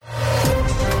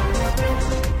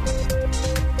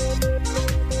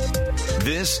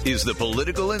This is the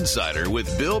Political Insider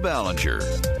with Bill Ballenger.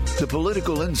 The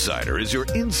Political Insider is your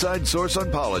inside source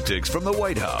on politics from the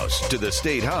White House to the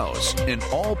State House and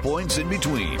all points in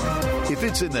between. If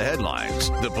it's in the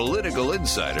headlines, the Political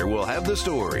Insider will have the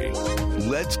story.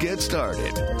 Let's get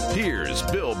started. Here's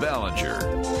Bill Ballenger.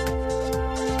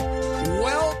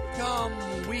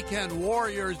 Welcome, Weekend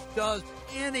Warriors. Does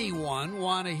anyone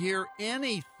want to hear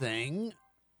anything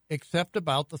except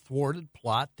about the thwarted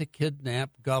plot to kidnap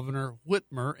Governor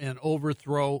Whitmer and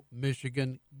overthrow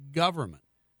Michigan government?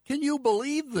 Can you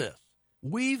believe this?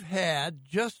 We've had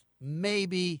just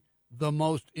maybe the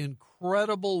most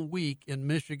incredible week in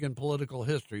Michigan political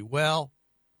history. Well,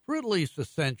 for at least a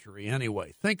century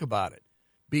anyway. Think about it.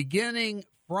 Beginning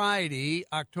Friday,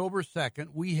 October 2nd,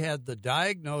 we had the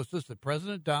diagnosis that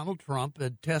President Donald Trump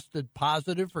had tested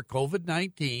positive for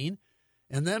COVID-19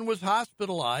 and then was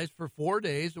hospitalized for 4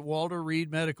 days at Walter Reed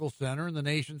Medical Center in the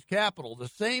nation's capital. The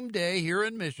same day here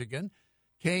in Michigan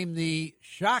came the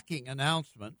shocking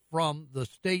announcement from the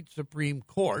state Supreme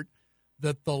Court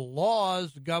that the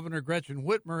laws Governor Gretchen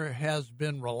Whitmer has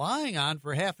been relying on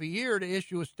for half a year to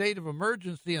issue a state of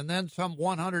emergency and then some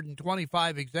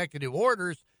 125 executive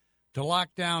orders to lock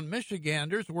down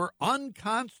Michiganders were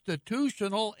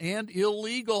unconstitutional and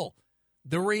illegal.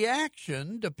 The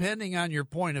reaction, depending on your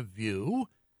point of view,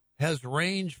 has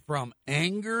ranged from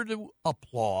anger to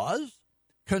applause,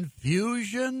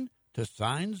 confusion to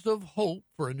signs of hope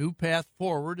for a new path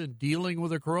forward in dealing with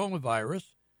the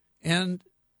coronavirus, and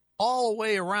all the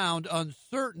way around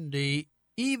uncertainty,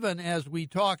 even as we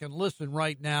talk and listen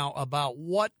right now about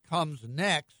what comes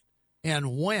next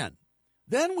and when.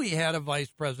 Then we had a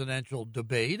vice presidential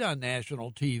debate on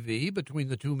national TV between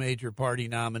the two major party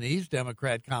nominees,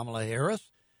 Democrat Kamala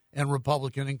Harris and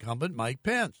Republican incumbent Mike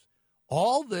Pence.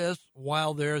 All this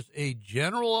while there's a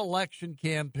general election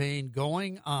campaign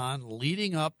going on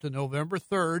leading up to November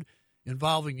 3rd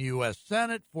involving the U.S.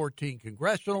 Senate, 14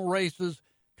 congressional races,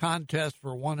 contests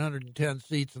for 110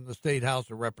 seats in the State House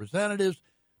of Representatives,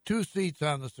 2 seats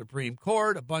on the Supreme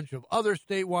Court, a bunch of other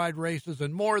statewide races,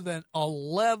 and more than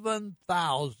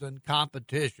 11,000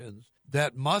 competitions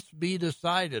that must be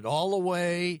decided all the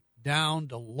way down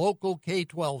to local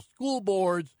K-12 school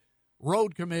boards,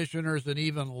 road commissioners, and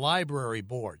even library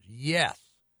boards. Yes,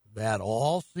 that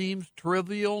all seems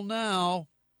trivial now,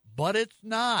 but it's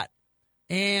not.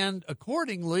 And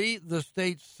accordingly, the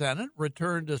state Senate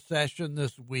returned to session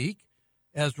this week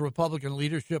as Republican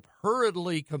leadership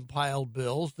hurriedly compiled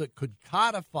bills that could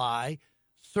codify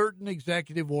certain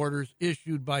executive orders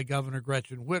issued by Governor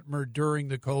Gretchen Whitmer during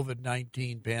the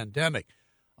COVID-19 pandemic.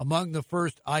 Among the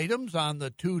first items on the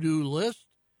to-do list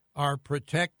are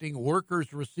protecting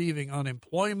workers receiving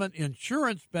unemployment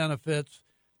insurance benefits,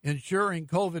 ensuring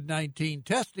COVID-19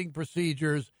 testing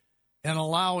procedures, and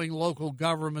allowing local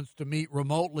governments to meet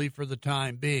remotely for the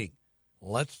time being.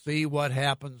 Let's see what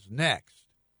happens next.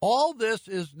 All this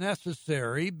is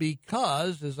necessary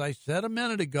because, as I said a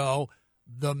minute ago,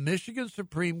 the Michigan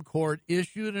Supreme Court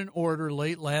issued an order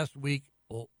late last week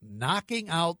knocking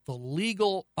out the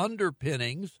legal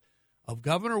underpinnings of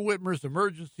Governor Whitmer's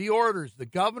emergency orders. The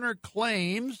governor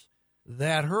claims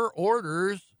that her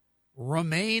orders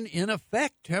remain in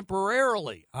effect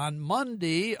temporarily. On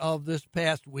Monday of this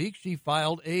past week, she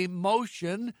filed a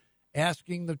motion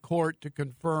asking the court to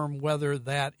confirm whether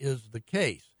that is the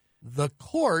case. The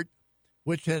court,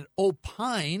 which had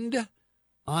opined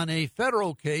on a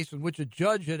federal case in which a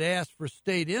judge had asked for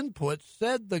state input,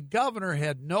 said the governor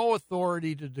had no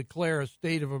authority to declare a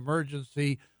state of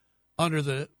emergency under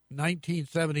the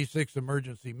 1976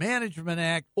 Emergency Management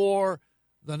Act or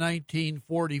the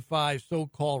 1945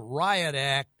 so-called Riot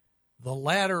Act, the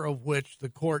latter of which the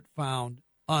court found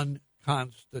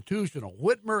unconstitutional.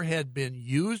 Whitmer had been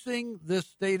using this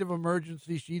state of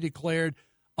emergency, she declared,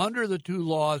 under the two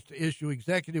laws to issue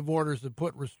executive orders that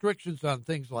put restrictions on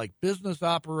things like business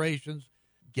operations,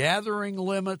 gathering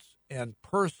limits, and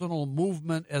personal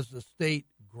movement as the state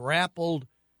grappled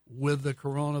with the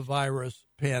coronavirus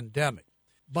pandemic.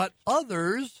 But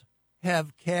others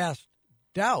have cast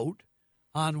doubt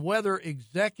on whether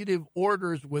executive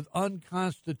orders with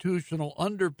unconstitutional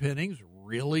underpinnings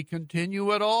really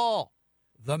continue at all.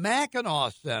 The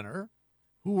Mackinac Center,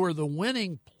 who were the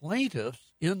winning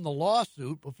plaintiffs in the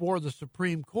lawsuit before the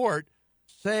Supreme Court,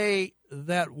 say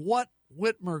that what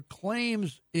Whitmer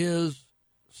claims is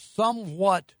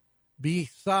somewhat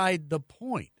beside the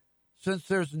point, since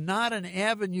there's not an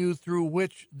avenue through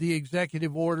which the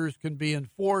executive orders can be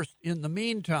enforced in the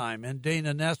meantime. And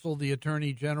Dana Nessel, the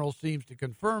Attorney General, seems to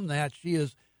confirm that. She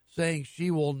is saying she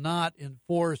will not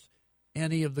enforce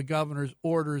any of the governor's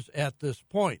orders at this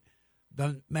point.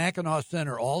 The Mackinac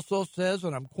Center also says,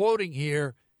 and I'm quoting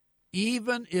here,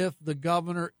 even if the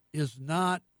governor is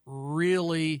not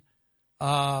really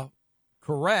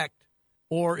correct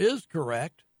or is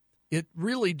correct, it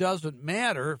really doesn't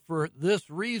matter for this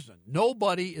reason.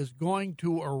 Nobody is going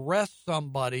to arrest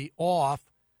somebody off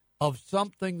of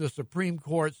something the Supreme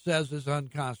Court says is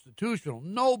unconstitutional.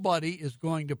 Nobody is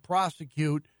going to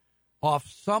prosecute off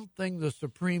something the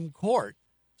Supreme Court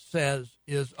says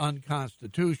is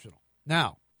unconstitutional.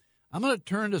 Now, I'm going to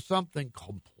turn to something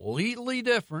completely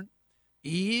different,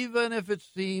 even if it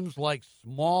seems like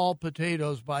small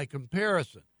potatoes by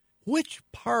comparison. Which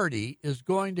party is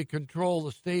going to control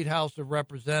the State House of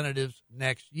Representatives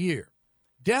next year?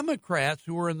 Democrats,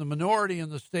 who are in the minority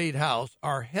in the State House,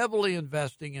 are heavily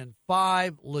investing in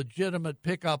 5 legitimate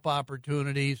pickup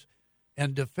opportunities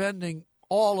and defending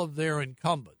all of their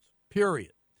incumbents,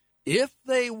 period. If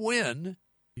they win,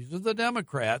 these are the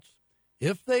Democrats,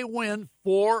 if they win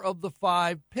 4 of the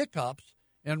 5 pickups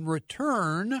and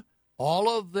return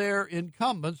all of their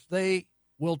incumbents, they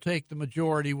will take the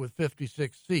majority with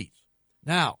 56 seats.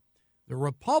 Now, the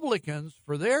Republicans,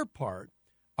 for their part,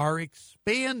 are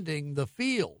expanding the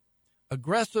field,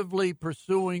 aggressively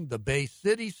pursuing the Bay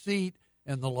City seat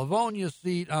and the Livonia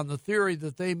seat on the theory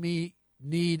that they may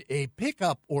need a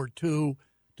pickup or 2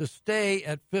 to stay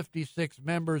at 56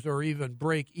 members or even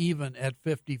break even at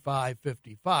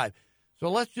 55-55. So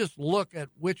let's just look at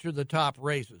which are the top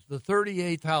races. The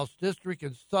 38th House District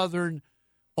in southern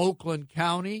Oakland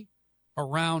County,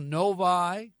 around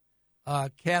Novi.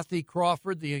 Kathy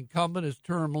Crawford, the incumbent, is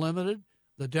term limited.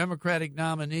 The Democratic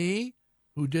nominee,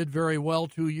 who did very well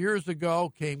 2 years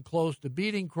ago, came close to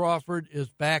beating Crawford, is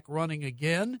back running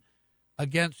again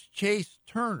against Chase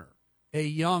Turner, a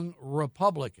young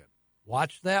Republican.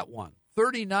 Watch that one.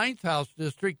 39th House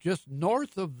District, just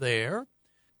north of there.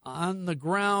 On the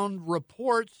ground,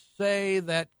 reports say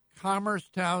that Commerce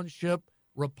Township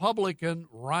Republican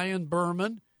Ryan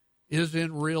Berman is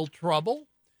in real trouble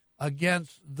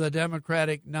against the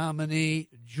Democratic nominee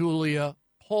Julia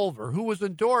Pulver, who was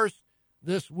endorsed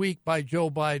this week by Joe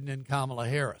Biden and Kamala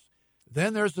Harris.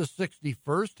 Then there's the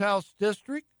 61st House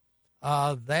District.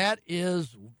 That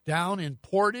is down in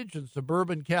Portage in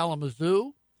suburban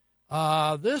Kalamazoo.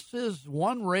 This is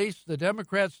one race the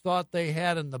Democrats thought they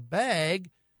had in the bag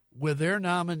with their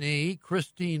nominee,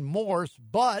 Christine Morse,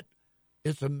 but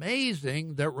it's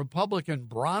amazing that Republican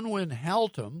Bronwyn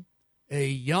Haltom, a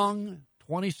young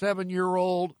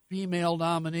 27-year-old female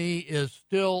nominee, is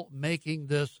still making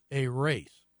this a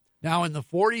race. Now, in the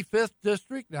 45th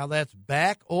District, now that's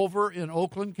back over in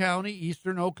Oakland County,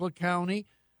 eastern Oakland County,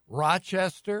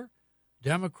 Rochester,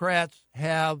 Democrats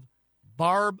have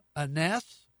Barb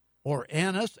Annes, or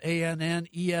Annes,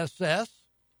 A-N-N-E-S-S,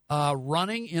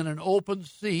 running in an open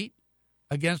seat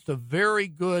against a very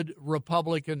good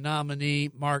Republican nominee,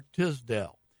 Mark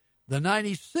Tisdale. The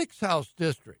 96th House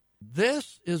District,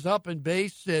 this is up in Bay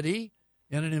City,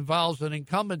 and it involves an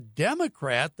incumbent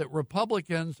Democrat that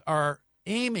Republicans are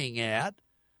aiming at,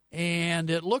 and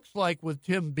it looks like with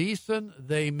Tim Beeson,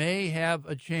 they may have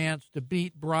a chance to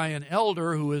beat Brian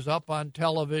Elder, who is up on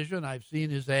television. I've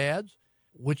seen his ads,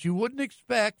 which you wouldn't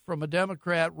expect from a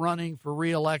Democrat running for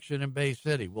re-election in Bay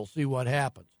City. We'll see what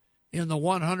happens. In the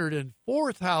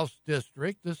 104th House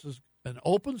District, this is an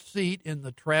open seat in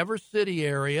the Traverse City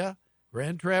area,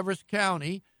 Grand Traverse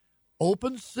County.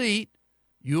 Open seat,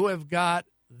 you have got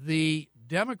the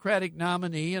Democratic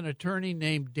nominee, an attorney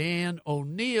named Dan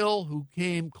O'Neill, who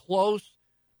came close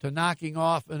to knocking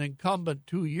off an incumbent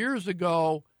 2 years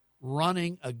ago,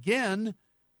 running again,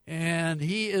 and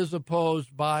he is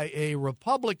opposed by a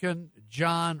Republican,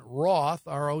 John Roth,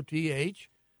 R-O-T-H,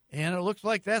 and it looks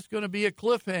like that's going to be a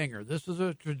cliffhanger. This is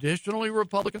a traditionally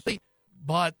Republican seat,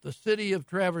 but the city of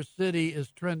Traverse City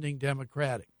is trending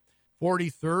Democratic.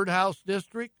 43rd House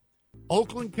District,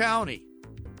 Oakland County.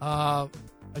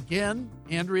 Again,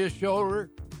 Andrea Schroeder,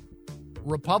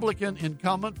 Republican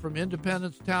incumbent from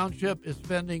Independence Township, is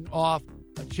fending off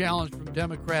a challenge from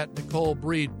Democrat Nicole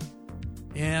Breeden.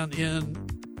 And in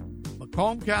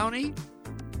Macomb County,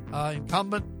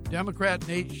 incumbent Democrat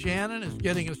Nate Shannon is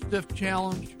getting a stiff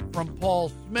challenge from Paul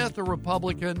Smith, a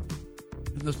Republican.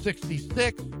 In the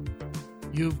 66th,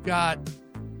 you've got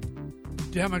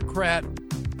Democrat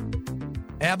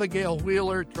Abigail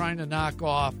Wheeler trying to knock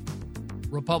off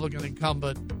Republican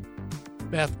incumbent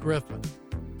Beth Griffin.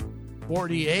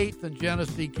 48th in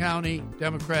Genesee County,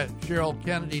 Democrat Cheryl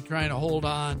Kennedy trying to hold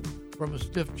on from a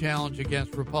stiff challenge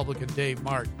against Republican Dave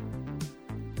Martin.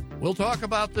 We'll talk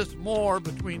about this more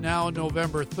between now and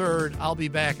November 3rd. I'll be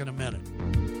back in a minute.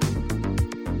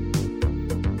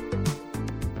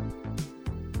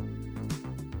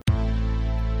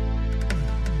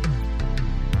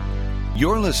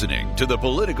 You're listening to The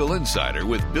Political Insider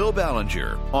with Bill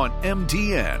Ballenger on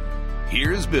MTN.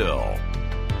 Here's Bill.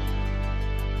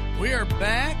 We are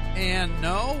back, and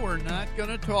no, we're not going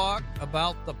to talk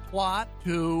about the plot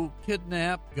to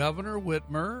kidnap Governor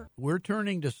Whitmer. We're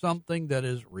turning to something that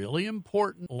is really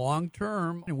important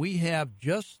long-term, and we have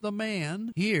just the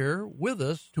man here with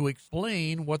us to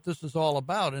explain what this is all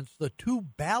about. It's the two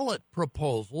ballot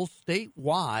proposals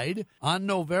statewide on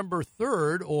November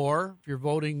 3rd, or if you're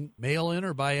voting mail-in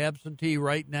or by absentee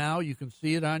right now, you can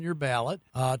see it on your ballot.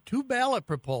 Two ballot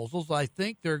proposals. I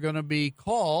think they're going to be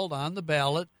called on the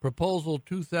ballot Proposal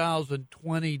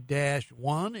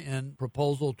 2020-1 and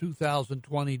Proposal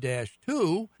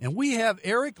 2020-2. And we have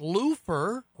Eric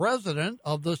Lufer, president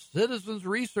of the Citizens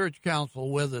Research Council,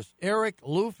 with us. Eric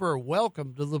Lufer,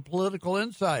 welcome to the Political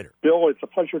Insider. Bill, it's a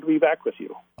pleasure to be back with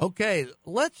you. Okay,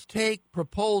 let's take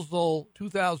Proposal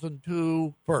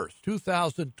 2002 first.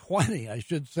 2020, I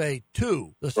should say,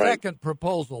 2. The second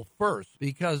proposal first,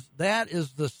 because that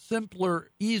is the simpler,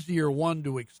 easier one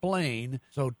to explain.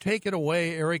 So take it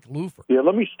away, Eric Lufer. Yeah,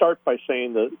 let me start by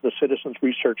saying that the Citizens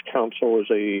Research Council is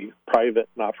a private,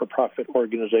 not-for-profit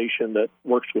organization that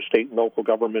works with state and local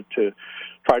government to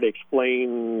try to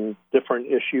explain different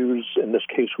issues. In this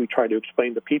case, we try to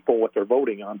explain to people what they're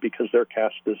voting on because they're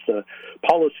cast as the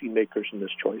policymakers in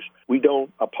this choice. We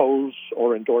don't oppose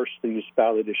or endorse these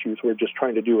ballot issues. We're just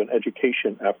trying to do an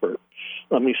education effort.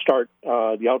 Let me start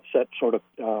the outset, sort of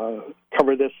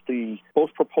cover this.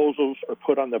 Both proposals are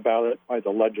put on the ballot by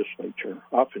the legislature.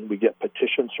 Often we get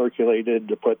petitions circulated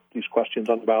to put these questions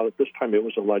on the ballot. This time it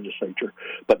was the legislature.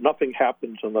 But nothing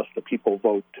happens unless the people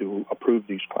vote to approve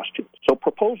these questions. So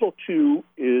Proposal 2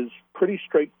 is pretty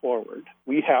straightforward.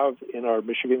 We have in our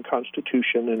Michigan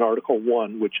Constitution in Article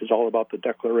 1, which is all about the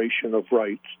Declaration of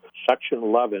Rights, Section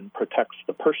 11 protects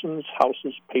the persons,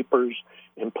 houses, papers,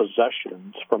 and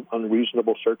possessions from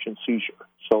unreasonable search and seizure.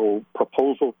 So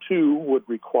Proposal 2 would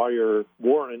require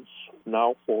warrants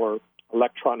now for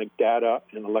electronic data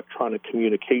and electronic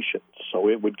communications. So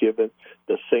it would give it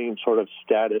the same sort of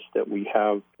status that we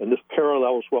have. And this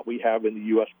parallels what we have in the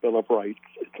U.S. Bill of Rights.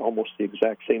 It's almost the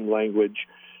exact same language.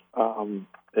 And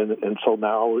so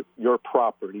now your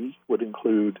property would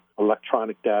include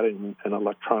electronic data and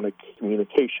electronic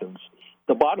communications.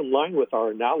 The bottom line with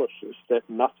our analysis that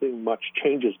nothing much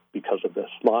changes because of this.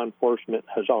 Law enforcement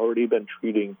has already been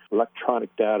treating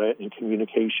electronic data and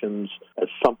communications as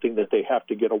something that they have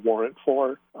to get a warrant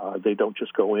for. They don't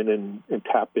just go in and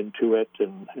tap into it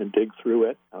and dig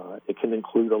through it. It can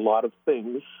include a lot of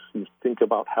things. You think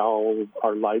about how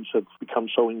our lives have become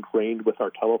so ingrained with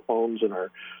our telephones and our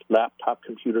laptop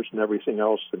computers and everything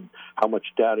else, and how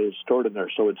much data is stored in there.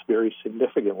 So it's very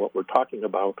significant what we're talking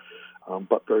about.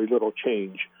 But very little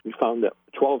change. We found that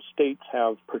 12 states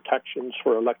have protections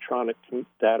for electronic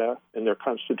data in their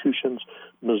constitutions.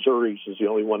 Missouri's is the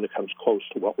only one that comes close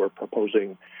to what we're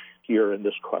proposing here in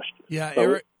this question. Yeah, so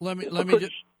Eric, let me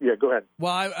just... Yeah, go ahead.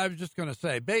 Well, I was just going to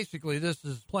say, basically, this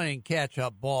is playing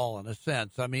catch-up ball in a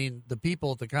sense. I mean, the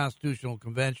people at the Constitutional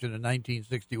Convention in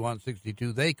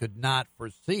 1961-62, they could not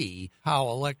foresee how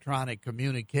electronic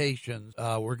communications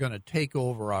were going to take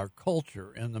over our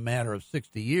culture in the matter of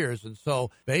 60 years. And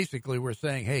so, basically, we're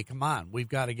saying, hey, come on, we've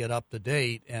got to get up to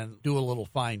date and do a little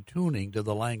fine-tuning to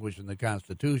the language in the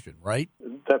Constitution, right?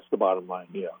 That's the bottom line,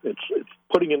 yeah. It's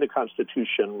putting in the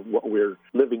Constitution what we're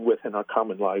living with in our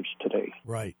common lives today.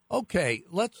 Right. Okay,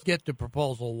 let's get to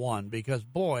Proposal 1, because,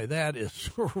 boy, that is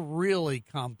really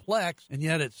complex, and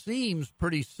yet it seems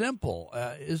pretty simple.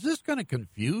 Is this going to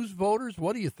confuse voters?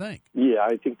 What do you think? Yeah,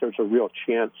 I think there's a real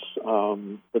chance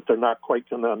that they're not quite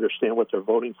going to understand what they're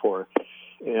voting for.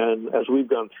 And as we've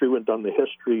gone through and done the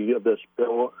history of this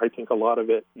bill, I think a lot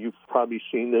of it, you've probably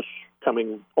seen this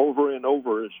coming over and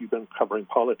over as you've been covering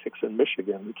politics in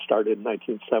Michigan. It started in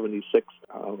 1976.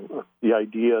 The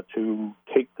idea to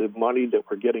take the money that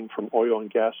we're getting from oil and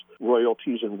gas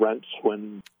royalties and rents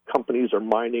when companies are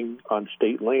mining on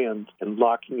state land and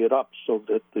locking it up so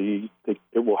that it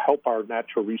will help our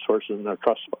natural resources and our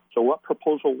trust fund. So what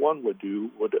Proposal 1 would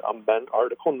do would amend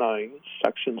Article 9,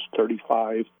 Sections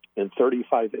 35 and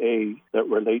 35A that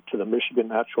relate to the Michigan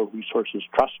Natural Resources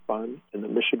Trust Fund and the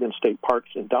Michigan State Parks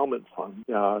Endowment Fund.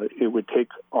 It would take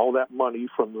all that money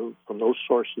from those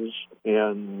sources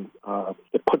and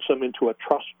it puts them into a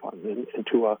trust fund,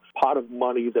 into a pot of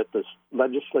money that the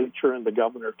legislature and the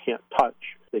governor can't touch.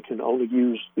 They can only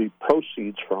use the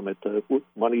proceeds from it. The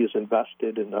money is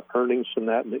invested in the earnings from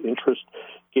that and the interest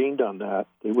gained on that.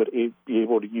 They would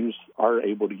are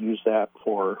able to use that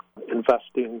for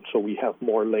investing, so we have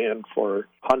more land for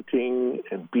hunting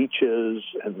and beaches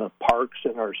and the parks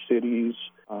in our cities,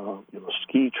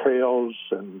 ski trails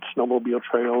and snowmobile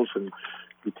trails, and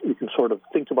you can sort of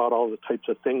think about all the types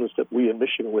of things that we in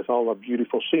Michigan, with all our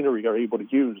beautiful scenery, are able to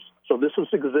use. So this has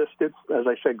existed, as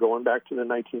I said, going back to the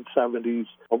 1970s.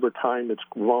 Over time, it's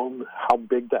grown how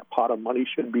big that pot of money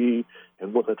should be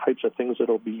and what the types of things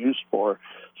it'll be used for.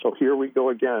 So here we go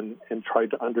again and try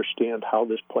to understand how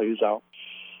this plays out.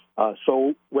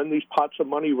 So when these pots of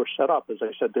money were set up, as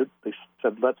I said, they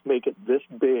said, let's make it this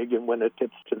big, and when it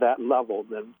gets to that level,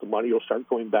 then the money will start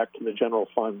going back to the general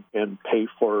fund and pay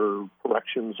for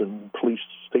corrections and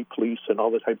state police, and all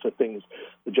the types of things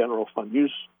the general fund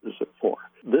uses it for.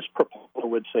 This proposal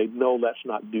would say, no, let's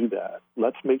not do that.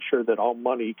 Let's make sure that all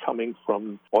money coming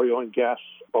from oil and gas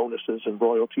bonuses and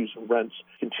royalties and rents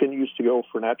continues to go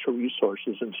for natural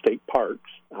resources and state parks,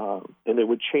 and it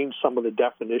would change some of the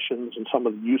definitions and some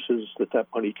of the uses that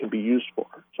money can be used for.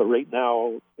 So right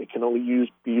now, it can only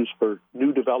be used for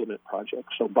new development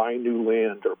projects, so buying new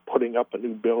land or putting up a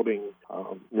new building,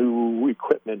 new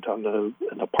equipment in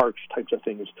the parks types of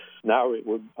things. Now it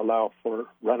would allow for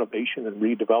renovation and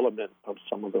redevelopment of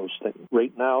some of those things.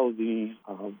 Right now, the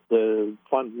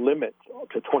fund limits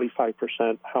to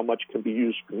 25% how much can be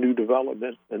used for new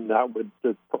development, and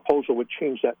the proposal would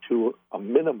change that to a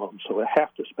minimum, so they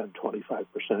have to spend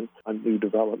 25% on new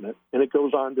development. And it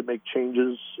goes on to make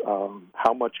changes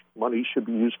how much money should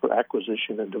be used for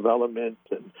acquisition and development,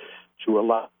 and to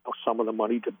allow some of the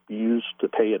money to be used to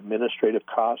pay administrative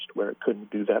costs where it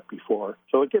couldn't do that before.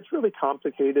 So it gets really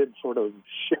complicated, sort of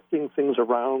shifting things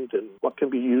around and what can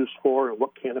be used for and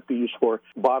what can't it be used for.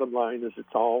 Bottom line is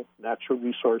it's all natural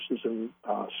resources and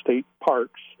state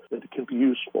parks that it can be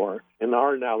used for. In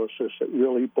our analysis, it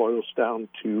really boils down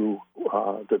to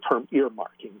the term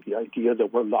earmarking, the idea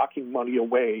that we're locking money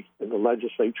away and the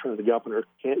legislature and the governor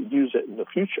can't use it in the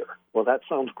future. Well, that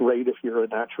sounds great if you're a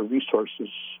natural resources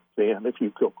fan, if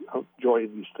you go enjoy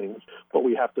these things, but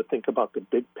we have to think about the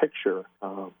big picture.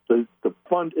 The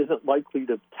fund isn't likely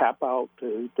to cap out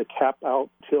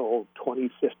till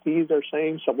 2050, they're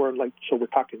saying, so we're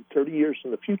talking 30 years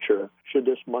in the future should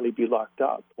this money be locked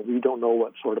up. We don't know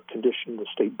what sort of condition the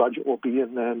state budget will be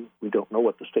in then. We don't know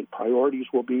what the state priorities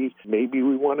will be. Maybe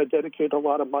we want to dedicate a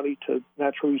lot of money to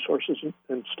natural resources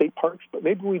and state parks, but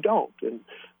maybe we don't. And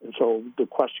so the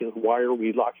question is, why are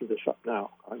we locking this up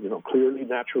now? Clearly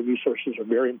natural resources are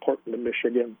very important to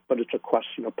Michigan, but it's a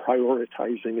question of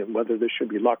prioritizing and whether this should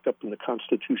be locked up in the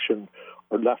Constitution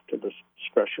or left to the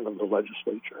discretion of the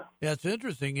legislature. Yeah, it's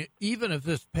interesting. Even if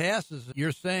this passes,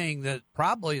 you're saying that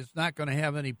probably it's not going to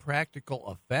have any practical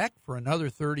effect for another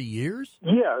 30 years?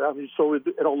 Yeah, so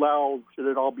should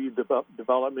it all be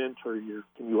development, or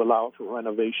can you allow it for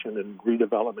renovation and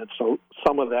redevelopment? So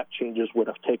some of that changes would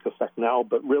have taken effect now,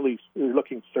 but really you're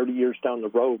looking 30 years down the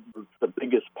road for the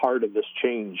biggest part of this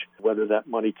change, whether that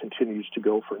money continues to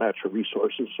go for natural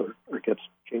resources or gets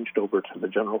changed over to the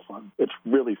general fund. It's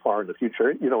really far in the future.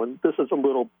 And this is a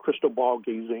little crystal ball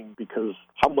gazing, because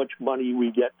how much money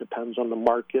we get depends on the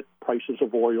market prices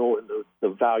of oil and the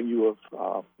value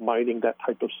of mining, that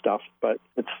type of stuff. But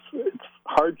it's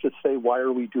hard to say, why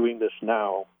are we doing this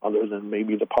now, other than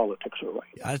maybe the politics are right.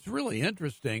 Yeah, it's really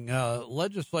interesting.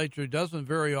 Legislature doesn't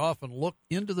very often look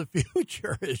into the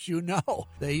future, as you know.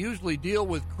 They usually deal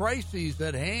with crises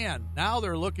at hand. Now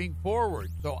they're looking forward.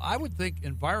 So I would think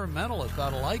environmentalists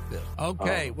ought to like this.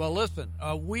 Okay, well, listen,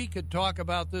 we could talk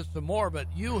about this some more, but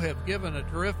you have given a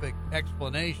terrific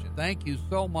explanation. Thank you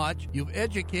so much. You've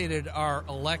educated our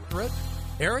electorate.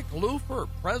 Eric Lufer,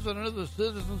 president of the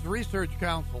Citizens Research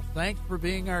Council, thanks for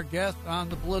being our guest on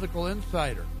The Political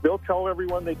Insider. Bill, tell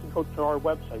everyone they can go to our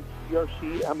website,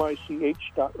 crcmich.org,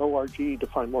 to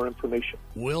find more information.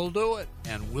 We'll do it,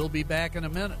 and we'll be back in a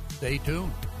minute. Stay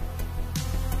tuned.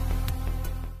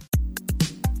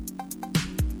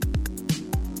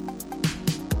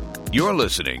 You're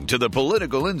listening to The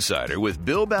Political Insider with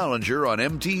Bill Ballenger on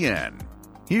MTN.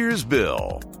 Here's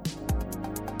Bill.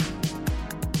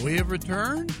 We have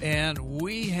returned, and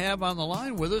we have on the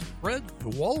line with us Fred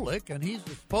Zwolik, and he's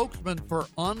the spokesman for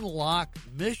Unlock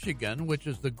Michigan, which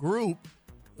is the group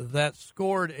that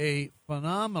scored a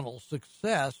phenomenal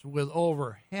success with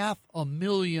over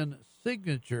 500,000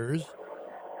 signatures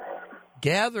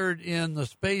gathered in the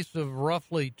space of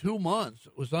roughly 2 months.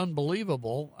 It was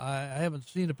unbelievable. I haven't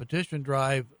seen a petition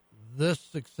drive this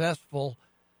successful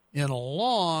in a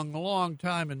long, long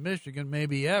time in Michigan,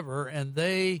 maybe ever, and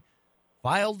they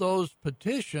filed those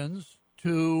petitions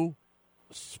to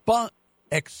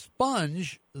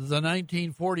expunge the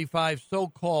 1945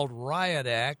 so-called Riot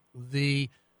Act, the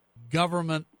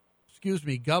Governor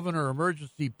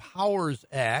Emergency Powers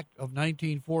Act of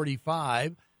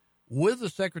 1945. With the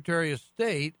Secretary of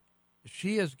State,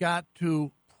 she has got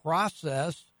to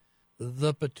process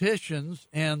the petitions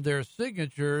and their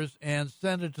signatures and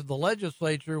send it to the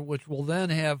legislature, which will then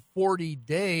have 40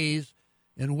 days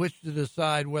in which to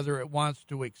decide whether it wants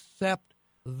to accept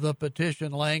the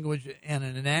petition language and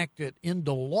enact it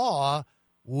into law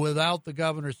without the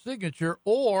governor's signature,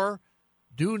 or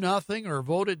do nothing or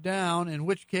vote it down, in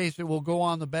which case it will go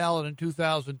on the ballot in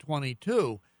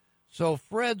 2022. So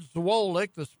Fred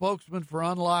Zwolik, the spokesman for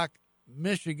Unlock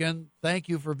Michigan, thank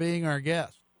you for being our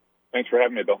guest. Thanks for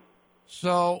having me, Bill.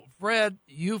 So, Fred,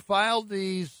 you filed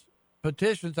these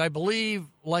petitions, I believe,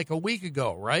 like a week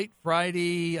ago, right?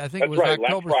 Friday, I think it was right,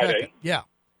 October last Friday. 2nd. Yeah.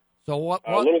 So what?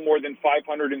 A little more than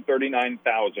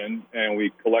 539,000, and we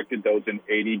collected those in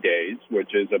 80 days,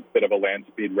 which is a bit of a land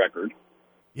speed record.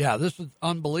 Yeah, this is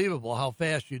unbelievable how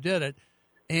fast you did it.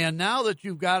 And now that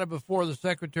you've got it before the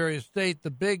Secretary of State,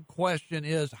 the big question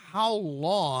is, how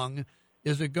long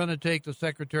is it going to take the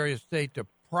Secretary of State to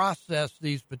process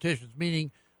these petitions,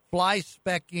 meaning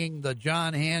fly-specking the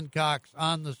John Hancocks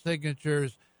on the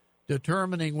signatures,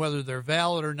 determining whether they're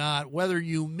valid or not, whether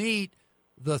you meet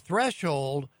the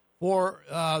threshold for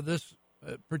this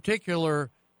particular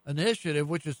initiative,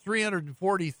 which is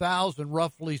 340,000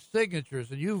 roughly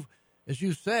signatures. And you've, as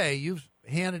you say, you've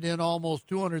handed in almost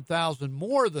 200,000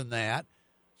 more than that.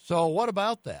 So what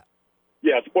about that?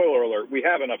 Yeah, spoiler alert, we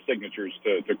have enough signatures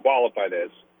to qualify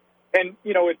this. And,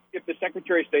 you know, if the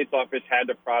Secretary of State's office had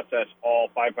to process all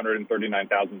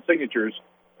 539,000 signatures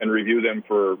and review them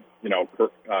for,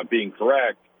 being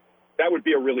correct, that would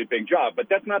be a really big job. But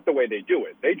that's not the way they do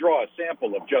it. They draw a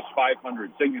sample of just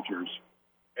 500 signatures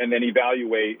and then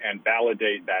evaluate and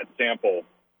validate that sample.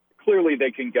 Clearly,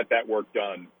 they can get that work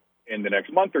done in the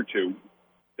next month or two.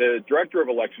 The Director of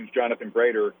Elections, Jonathan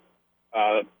Brader,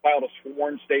 filed a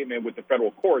sworn statement with the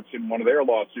federal courts in one of their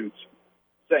lawsuits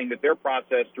saying that their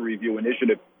process to review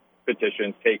initiative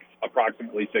petitions takes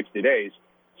approximately 60 days.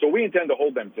 So we intend to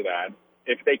hold them to that.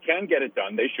 If they can get it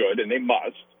done, they should, and they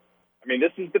must. I mean,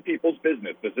 this is the people's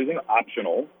business. This isn't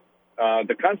optional.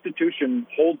 The Constitution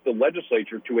holds the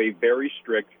legislature to a very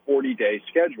strict 40-day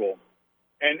schedule,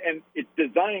 and it's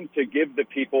designed to give the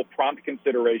people prompt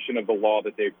consideration of the law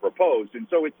that they've proposed. And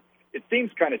so it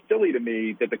seems kind of silly to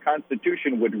me that the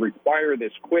Constitution would require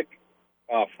this quick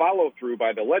follow-through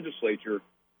by the legislature,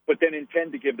 but then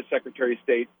intend to give the Secretary of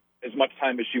State as much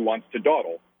time as she wants to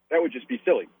dawdle. That would just be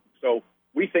silly. So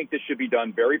we think this should be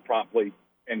done very promptly,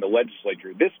 and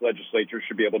this legislature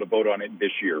should be able to vote on it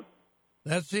this year.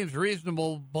 That seems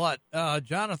reasonable, but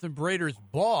Jonathan Brader's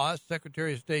boss,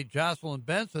 Secretary of State Jocelyn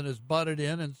Benson, has butted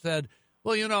in and said,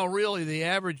 well, really the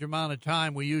average amount of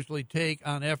time we usually take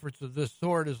on efforts of this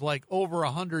sort is like over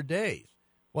 100 days.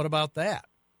 What about that?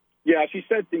 Yeah, she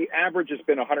said the average has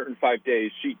been 105 days.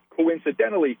 She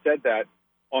coincidentally said that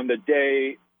on the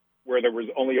day where there was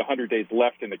only 100 days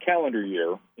left in the calendar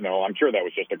year. I'm sure that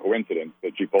was just a coincidence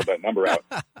that she pulled that number out.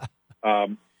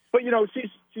 But,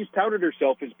 she's touted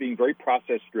herself as being very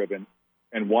process-driven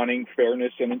and wanting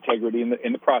fairness and integrity in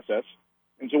the process.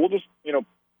 And so we'll just,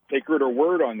 take her at her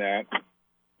word on that.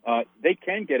 They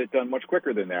can get it done much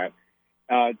quicker than that.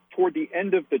 Toward the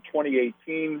end of the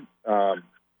 2018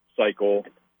 cycle,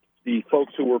 the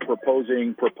folks who were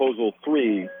proposing Proposal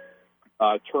 3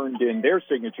 turned in their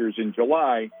signatures in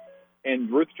July,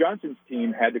 and Ruth Johnson's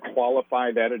team had to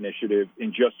qualify that initiative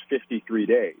in just 53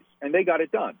 days. And they got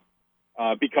it done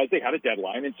because they had a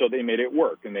deadline, and so they made it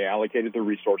work, and they allocated the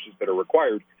resources that are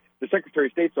required. The Secretary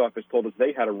of State's office told us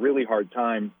they had a really hard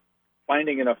time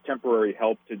finding enough temporary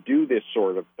help to do this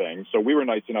sort of thing. So we were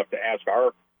nice enough to ask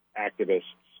our activists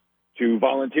to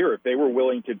volunteer if they were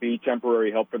willing to be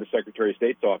temporary help for the Secretary of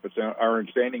State's office. And our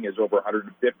understanding is over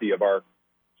 150 of our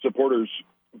supporters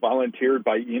volunteered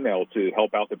by email to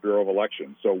help out the Bureau of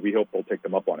Elections. So we hope they'll take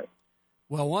them up on it.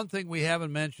 Well, one thing we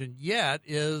haven't mentioned yet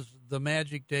is the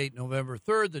magic date, November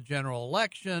 3rd, the general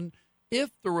election. If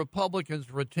the Republicans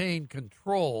retain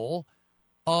control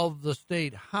of the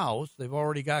state House, they've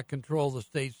already got control of the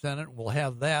state Senate, we'll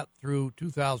have that through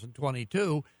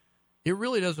 2022. It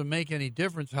really doesn't make any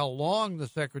difference how long the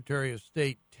Secretary of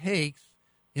State takes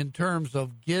in terms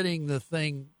of getting the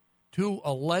thing to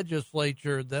a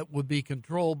legislature that would be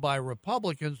controlled by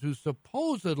Republicans who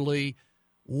supposedly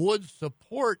would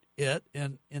support it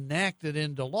and enact it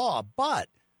into law. But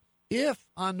if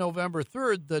on November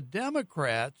 3rd the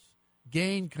Democrats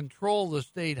gain control of the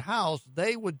state House,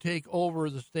 they would take over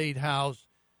the state House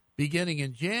beginning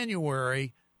in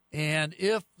January. And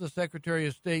if the Secretary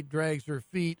of State drags her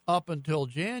feet up until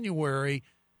January,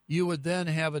 you would then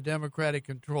have a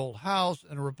Democratic-controlled House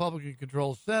and a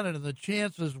Republican-controlled Senate, and the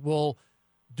chances will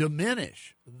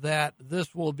diminish that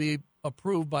this will be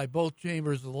approved by both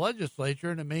chambers of the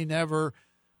legislature, and it may never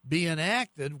be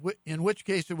enacted, in which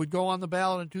case it would go on the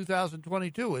ballot in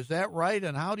 2022. Is that right?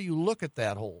 And how do you look at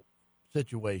that whole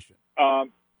situation?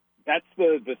 That's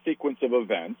the sequence of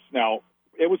events. Now,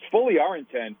 it was fully our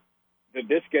intent that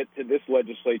this get to this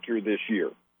legislature this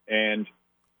year. And,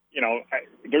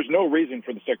 there's no reason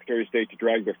for the Secretary of State to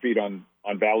drag their feet on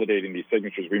validating these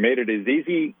signatures. We made it as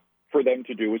easy for them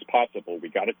to do as possible. We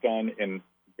got it done in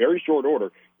very short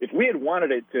order. If we had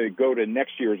wanted it to go to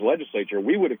next year's legislature,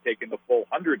 we would have taken the full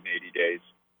 180 days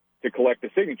to collect the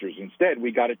signatures. Instead,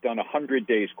 we got it done 100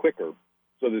 days quicker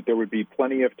so that there would be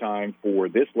plenty of time for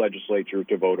this legislature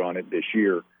to vote on it this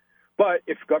year. But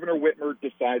if Governor Whitmer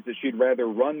decides that she'd rather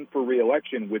run for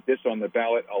re-election with this on the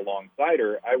ballot alongside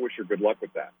her, I wish her good luck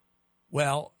with that.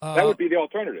 Well, that would be the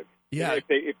alternative. Yeah.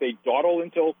 If they dawdle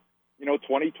until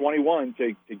 2021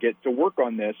 to get to work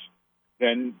on this,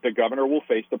 then the governor will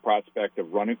face the prospect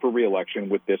of running for re-election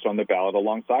with this on the ballot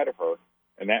alongside of her,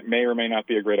 and that may or may not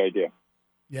be a great idea.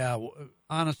 Yeah,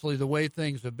 honestly, the way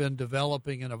things have been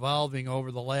developing and evolving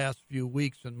over the last few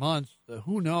weeks and months,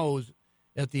 who knows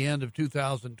at the end of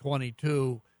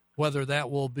 2022 whether that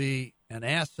will be an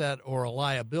asset or a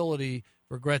liability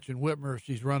for Gretchen Whitmer if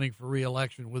she's running for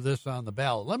re-election with this on the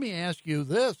ballot. Let me ask you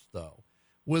this, though.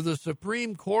 With the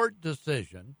Supreme Court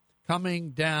decision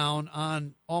coming down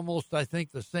on almost, I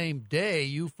think, the same day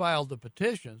you filed the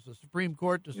petitions, the Supreme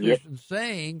Court decision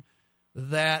saying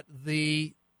that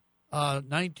the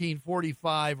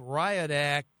 1945 Riot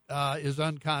Act is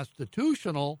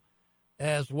unconstitutional,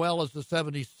 as well as the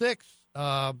 76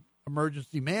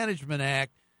 Emergency Management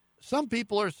Act. Some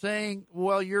people are saying,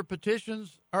 well, your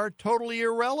petitions are totally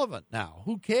irrelevant now.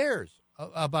 Who cares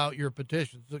about your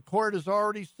petitions? The court has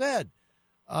already said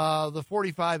the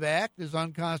 45 Act is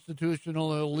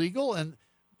unconstitutional and illegal, and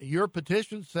your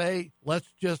petitions say,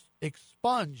 let's just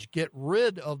expunge, get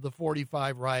rid of the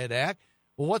 45 Riot Act.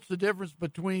 Well, what's the difference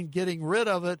between getting rid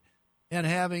of it and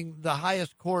having the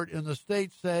highest court in the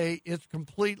state say it's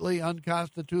completely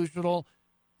unconstitutional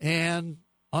and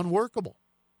unworkable?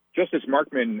 Justice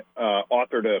Markman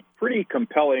authored a pretty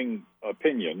compelling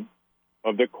opinion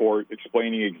of the court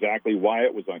explaining exactly why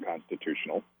it was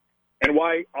unconstitutional and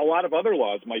why a lot of other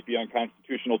laws might be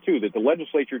unconstitutional, too, that the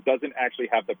legislature doesn't actually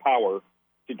have the power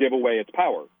to give away its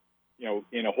power,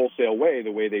 in a wholesale way,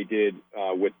 the way they did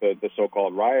with the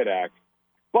so-called Riot Act.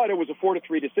 But it was a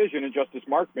 4-3 decision, and Justice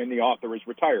Markman, the author, is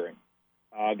retiring.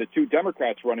 The two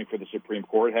Democrats running for the Supreme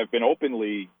Court have been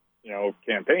openly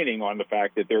campaigning on the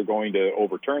fact that they're going to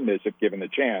overturn this if given the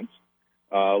chance.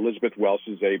 Elizabeth Welch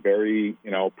is a very,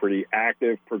 pretty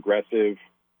active, progressive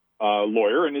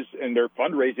lawyer, and they're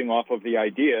fundraising off of the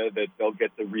idea that they'll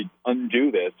get to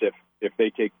undo this if they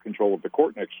take control of the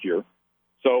court next year.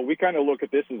 So we kind of look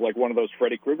at this as like one of those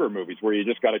Freddy Krueger movies where you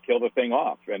just got to kill the thing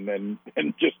off and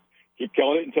just keep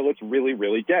killing it until it's really,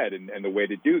 really dead. And the way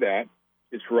to do that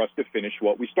is for us to finish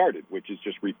what we started, which is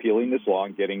just repealing this law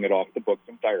and getting it off the books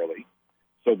entirely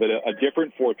so that a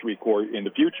different 4-3 court in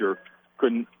the future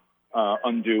couldn't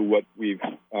undo what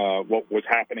was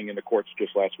happening in the courts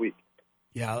just last week.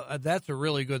 Yeah, that's a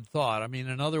really good thought. I mean,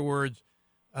 in other words,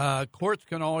 courts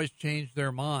can always change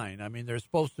their mind. I mean, there's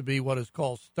supposed to be what is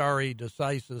called stare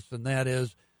decisis, and that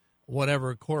is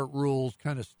whatever court rules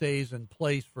kind of stays in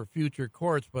place for future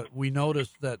courts, but we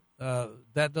notice that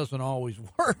that doesn't always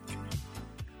work.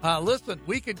 Listen,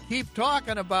 we could keep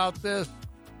talking about this,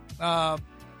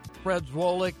 Fred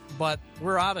Zwolek, but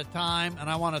we're out of time, and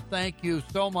I want to thank you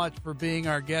so much for being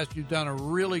our guest. You've done a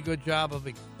really good job of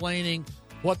explaining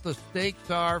what the stakes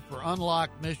are for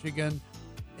Unlock Michigan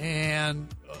and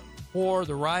for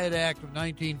the Riot Act of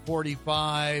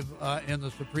 1945 and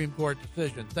the Supreme Court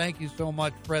decision. Thank you so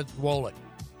much, Fred Zwolek.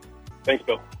 Thanks,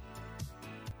 Bill.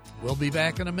 We'll be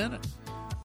back in a minute.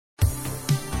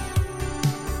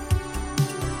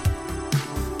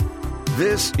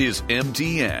 This is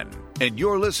MTN, and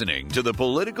you're listening to The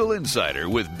Political Insider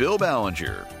with Bill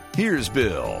Ballenger. Here's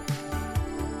Bill.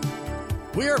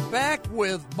 We are back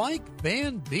with Mike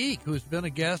Van Beek, who's been a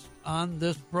guest on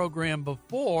this program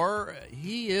before.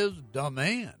 He is the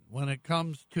man when it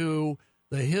comes to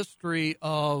the history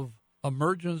of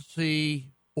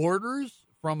emergency orders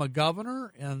from a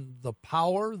governor and the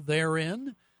power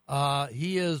therein.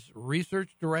 He is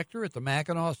research director at the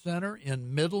Mackinac Center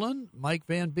in Midland. Mike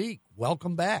Van Beek,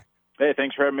 welcome back. Hey,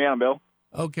 thanks for having me on, Bill.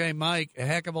 Okay, Mike, a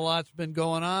heck of a lot's been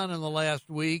going on in the last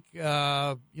week.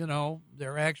 They're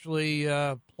actually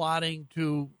plotting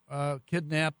to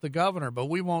kidnap the governor, but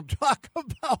we won't talk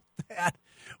about that.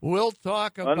 We'll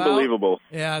talk about... Unbelievable.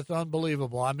 Yeah, it's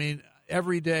unbelievable. I mean,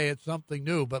 every day it's something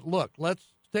new. But look, let's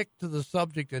stick to the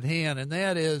subject at hand, and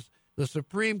that is the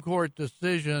Supreme Court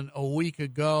decision a week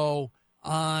ago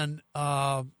on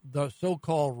the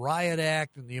so-called Riot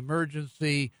Act and the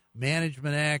Emergency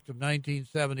Management Act of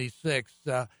 1976.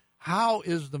 How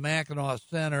is the Mackinac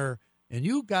Center, and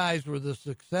you guys were the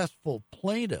successful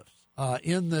plaintiffs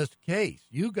in this case.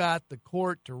 You got the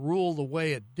court to rule the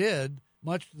way it did,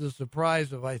 much to the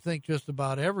surprise of, I think, just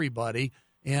about everybody.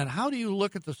 And how do you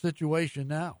look at the situation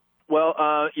now? Well,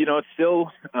 it's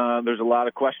still, there's a lot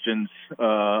of questions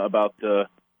about the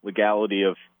legality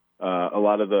of a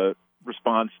lot of the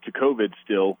response to COVID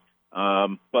still.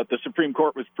 But the Supreme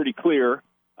Court was pretty clear,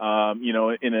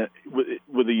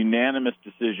 with a unanimous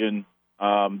decision.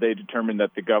 They determined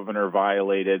that the governor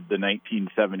violated the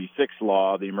 1976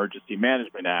 law, the Emergency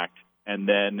Management Act. And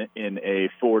then in a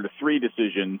 4-3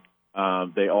 decision,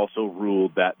 they also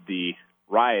ruled that the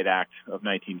Riot Act of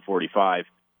 1945,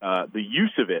 the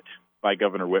use of it by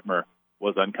Governor Whitmer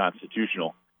was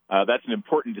unconstitutional. That's an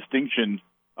important distinction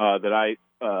that I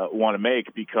want to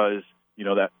make because,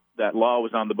 that law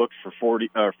was on the books for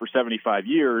 75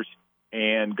 years,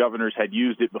 and governors had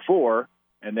used it before,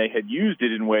 and they had used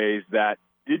it in ways that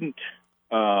didn't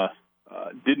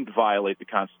violate the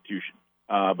Constitution.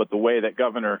 But the way that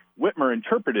Governor Whitmer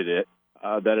interpreted it,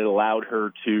 that it allowed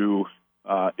her to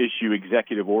issue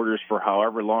executive orders for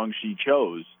however long she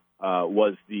chose,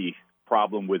 was the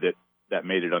problem with it that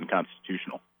made it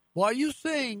unconstitutional. Well, are you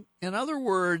saying, in other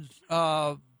words,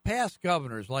 past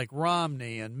governors like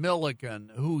Romney and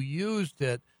Milliken who used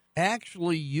it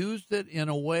actually used it in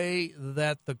a way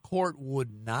that the court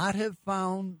would not have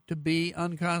found to be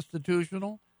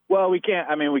unconstitutional? Well, we can't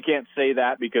say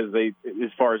that because they,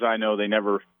 as far as I know, they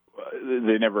never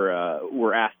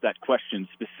were asked that question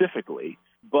specifically.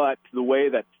 But the way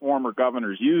that former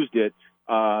governors used it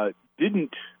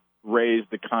didn't raise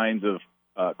the kinds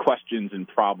of questions and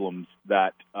problems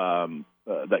that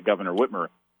Governor Whitmer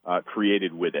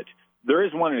created with it. There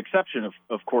is one exception,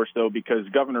 of course, though, because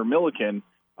Governor Milliken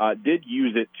did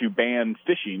use it to ban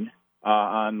fishing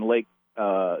on Lake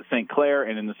St. Clair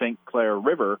and in the St. Clair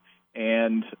River,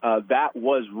 and that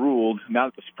was ruled, not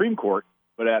at the Supreme Court,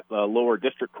 but at the lower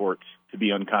district courts to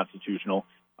be unconstitutional,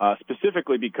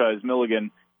 specifically because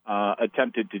Milliken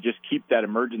attempted to just keep that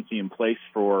emergency in place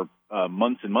for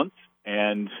months and months,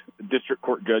 and district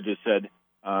court judges said,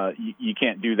 you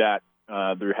can't do that.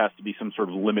 There has to be some sort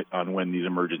of limit on when these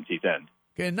emergencies end.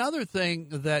 Okay, another thing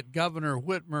that Governor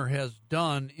Whitmer has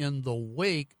done in the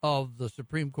wake of the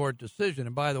Supreme Court decision,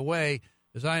 and by the way,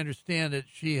 as I understand it,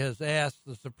 she has asked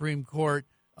the Supreme Court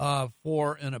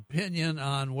for an opinion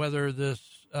on whether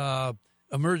this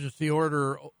emergency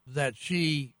order that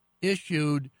she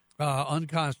issued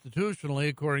unconstitutionally,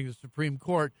 according to the Supreme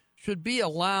Court, should be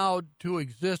allowed to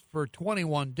exist for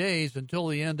 21 days until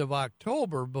the end of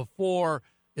October before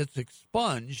it's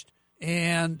expunged.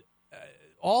 And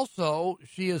also,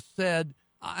 she has said,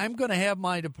 I'm going to have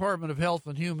my Department of Health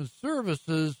and Human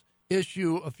Services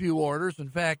issue a few orders. In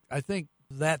fact, I think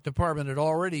that department had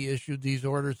already issued these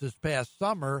orders this past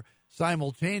summer,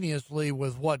 simultaneously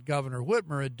with what Governor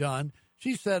Whitmer had done.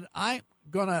 She said, I'm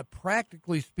going to,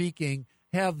 practically speaking,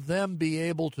 have them be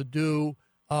able to do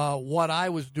what I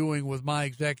was doing with my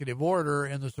executive order,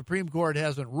 and the Supreme Court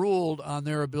hasn't ruled on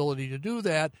their ability to do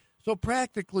that. So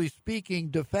practically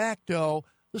speaking, de facto,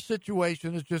 the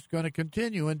situation is just going to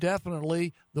continue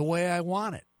indefinitely the way I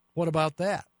want it. What about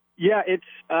that? Yeah, it's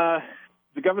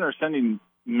the governor is sending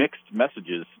mixed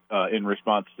messages in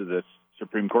response to this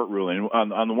Supreme Court ruling.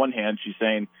 On the one hand, she's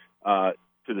saying to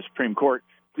the Supreme Court,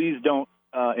 please don't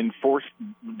enforce,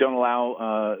 don't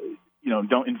allow,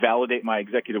 don't invalidate my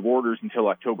executive orders until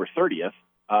October 30th.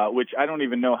 Which I don't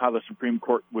even know how the Supreme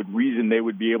Court would reason they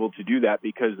would be able to do that,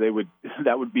 because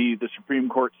that would be the Supreme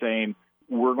Court saying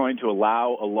we're going to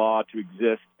allow a law to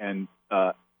exist and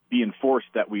be enforced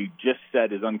that we just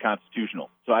said is unconstitutional.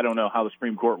 So I don't know how the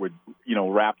Supreme Court would,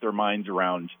 wrap their minds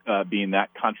around being that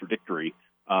contradictory.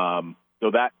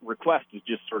 So that request is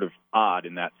just sort of odd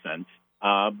in that sense.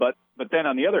 But then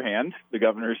on the other hand, the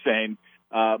governor is saying,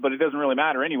 but it doesn't really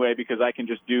matter anyway, because I can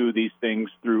just do these things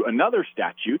through another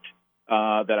statute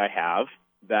that I have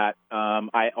that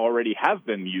I already have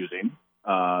been using,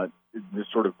 this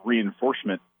sort of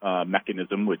reinforcement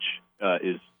mechanism, which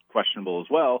is questionable as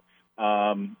well.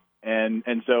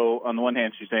 And so on the one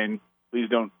hand, she's saying, please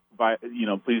don't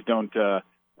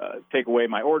take away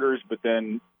my orders, but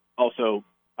then also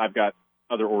I've got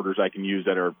other orders I can use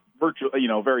that are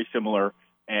very similar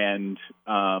and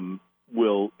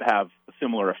will have a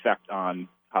similar effect on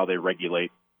how they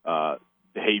regulate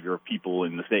behavior of people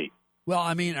in the state. Well,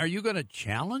 I mean, are you going to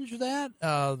challenge that,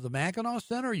 the Mackinac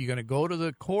Center? Are you going to go to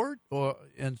the court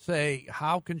and say,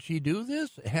 how can she do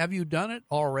this? Have you done it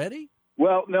already?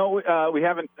 Well, no, we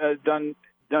haven't done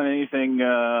anything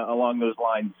along those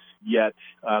lines yet.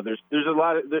 There's a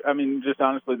lot of, just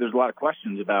honestly, there's a lot of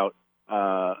questions about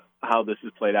how this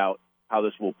has played out, how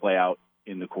this will play out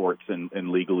in the courts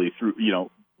and legally through,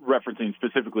 referencing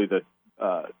specifically the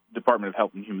Department of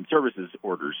Health and Human Services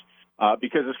orders,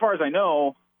 because as far as I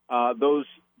know, those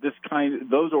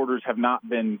orders have not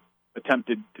been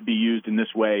attempted to be used in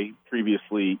this way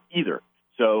previously either.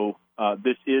 So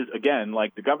this is, again,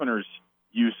 like the governor's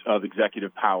use of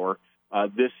executive power.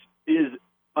 This is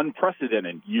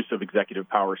unprecedented use of executive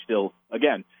power still,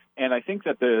 again. And I think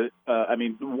that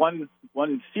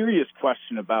one serious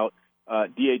question about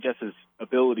DHS's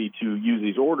ability to use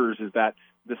these orders is that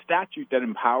the statute that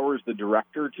empowers the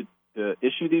director to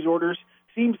issue these orders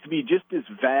seems to be just as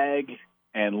vague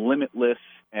and limitless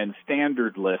and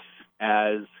standardless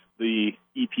as the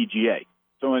EPGA.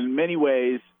 So in many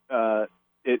ways,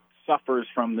 it suffers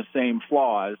from the same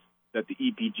flaws that the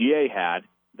EPGA had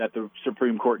that the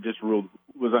Supreme Court just ruled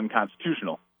was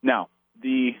unconstitutional. Now,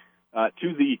 the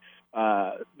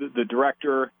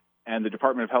director and the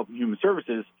Department of Health and Human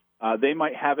Services, they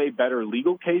might have a better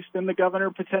legal case than the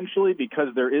governor potentially because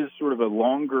there is sort of a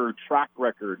longer track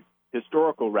record,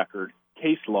 historical record,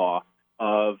 case law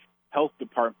of health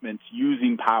departments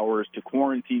using powers to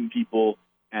quarantine people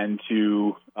and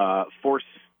to force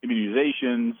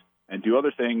immunizations and do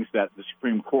other things that the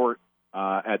Supreme Court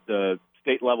at the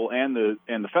state level and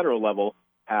the federal level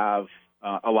have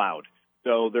allowed.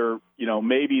 So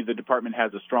maybe the department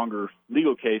has a stronger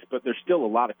legal case, but there's still a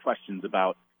lot of questions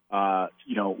about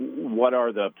what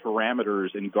are the parameters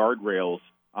and guardrails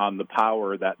on the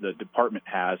power that the department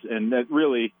has, and that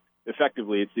really,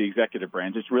 effectively, it's the executive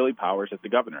branch. It's really powers that the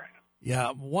governor has.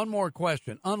 Yeah, one more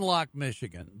question. Unlock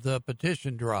Michigan, the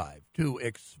petition drive to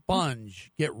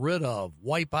expunge, get rid of,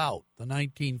 wipe out the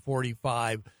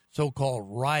 1945 so-called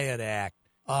Riot Act.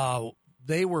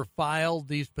 They were filed,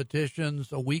 these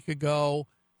petitions, a week ago.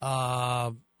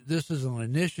 This is an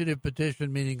initiative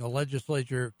petition, meaning a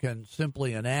legislature can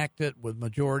simply enact it with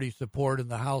majority support in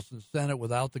the House and Senate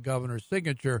without the governor's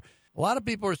signature. A lot of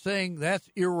people are saying that's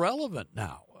irrelevant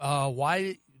now.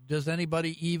 Why does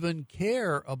anybody even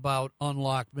care about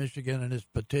Unlock Michigan and its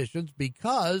petitions?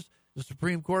 Because the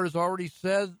Supreme Court has already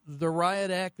said the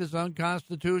Riot Act is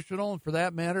unconstitutional, and for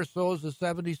that matter, so is the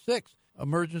 76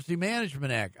 Emergency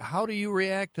Management Act. How do you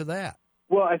react to that?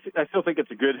 Well, I still think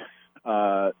it's a good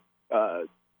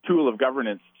tool of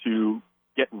governance to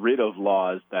get rid of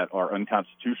laws that are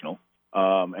unconstitutional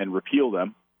and repeal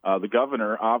them. The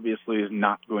governor obviously is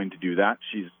not going to do that.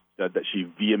 She's said that she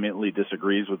vehemently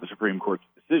disagrees with the Supreme Court's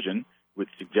decision, which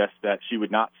suggests that she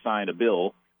would not sign a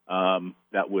bill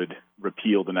that would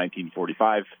repeal the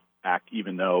 1945 Act,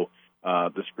 even though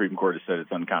the Supreme Court has said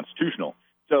it's unconstitutional.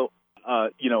 So,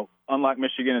 Unlock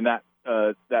Michigan and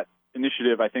that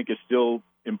initiative, I think, is still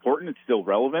important. It's still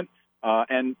relevant.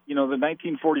 And the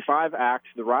 1945 Act,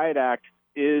 the Riot Act,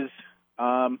 is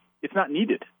it's not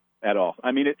needed at all.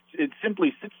 I mean, it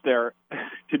simply sits there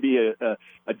to be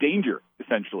a danger,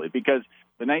 essentially, because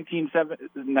the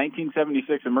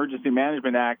 1976 Emergency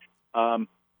Management Act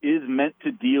is meant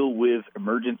to deal with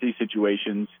emergency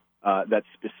situations. That's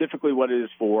specifically what it is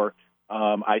for.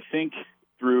 I think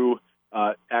through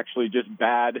actually just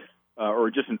bad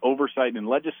or just an oversight in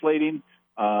legislating.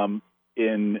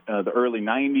 In the early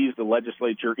 90s, the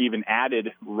legislature even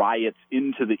added riots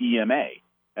into the EMA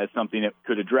as something it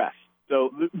could address. So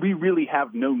we really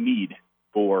have no need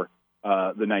for the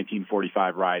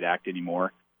 1945 Riot Act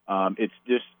anymore. It's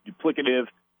just duplicative,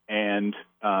 and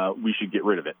we should get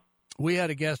rid of it. We had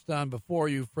a guest on before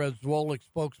you, Fred Zwolik,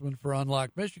 spokesman for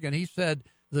Unlock Michigan. He said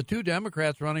the two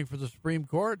Democrats running for the Supreme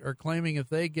Court are claiming if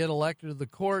they get elected to the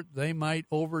court, they might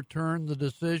overturn the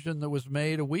decision that was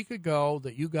made a week ago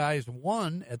that you guys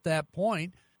won at that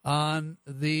point on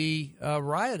the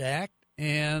Riot Act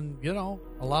and,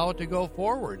 allow it to go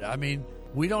forward. I mean,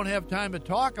 we don't have time to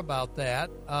talk about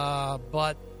that,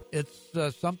 but it's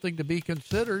something to be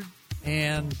considered.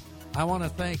 And I want to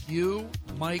thank you,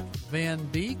 Mike Van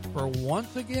Beek, for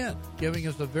once again giving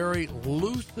us a very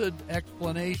lucid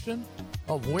explanation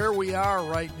of where we are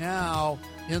right now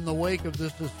in the wake of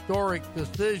this historic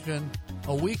decision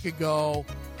a week ago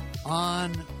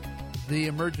on the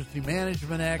Emergency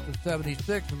Management Act of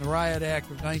 76 and the Riot Act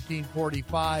of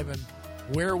 1945 and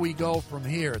where we go from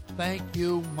here. Thank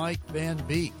you, Mike Van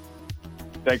Beek.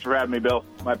 Thanks for having me, Bill.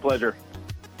 My pleasure.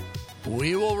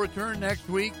 We will return next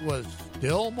week with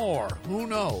still more. Who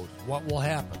knows what will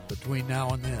happen between now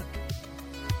and then?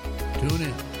 Tune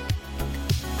in.